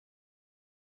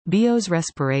Biot's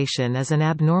respiration is an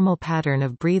abnormal pattern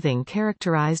of breathing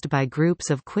characterized by groups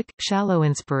of quick, shallow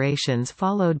inspirations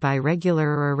followed by regular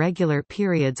or irregular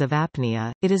periods of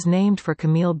apnea. It is named for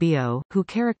Camille Biot, who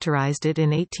characterized it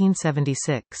in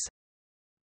 1876.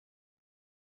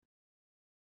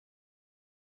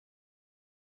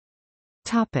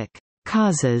 Topic: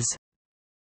 Causes.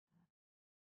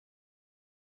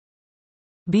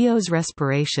 Biot's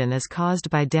respiration is caused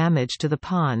by damage to the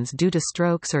pons due to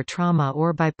strokes or trauma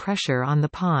or by pressure on the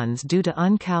pons due to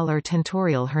uncal or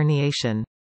tentorial herniation.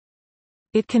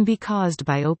 It can be caused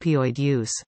by opioid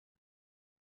use.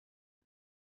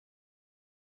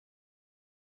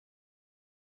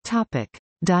 Topic: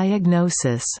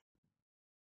 Diagnosis.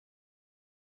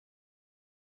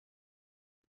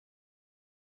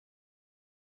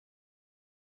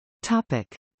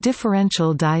 Topic: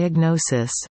 Differential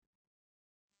diagnosis.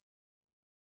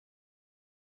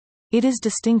 It is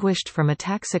distinguished from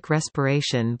ataxic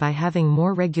respiration by having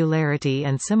more regularity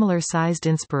and similar-sized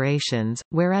inspirations,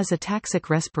 whereas ataxic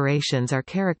respirations are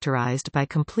characterized by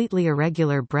completely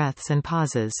irregular breaths and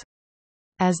pauses.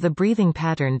 As the breathing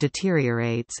pattern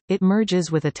deteriorates, it merges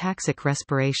with ataxic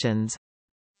respirations.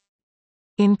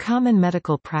 In common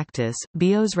medical practice,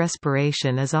 Biot's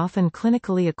respiration is often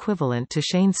clinically equivalent to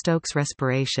Cheyne-Stokes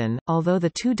respiration, although the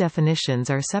two definitions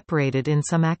are separated in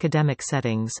some academic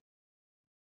settings.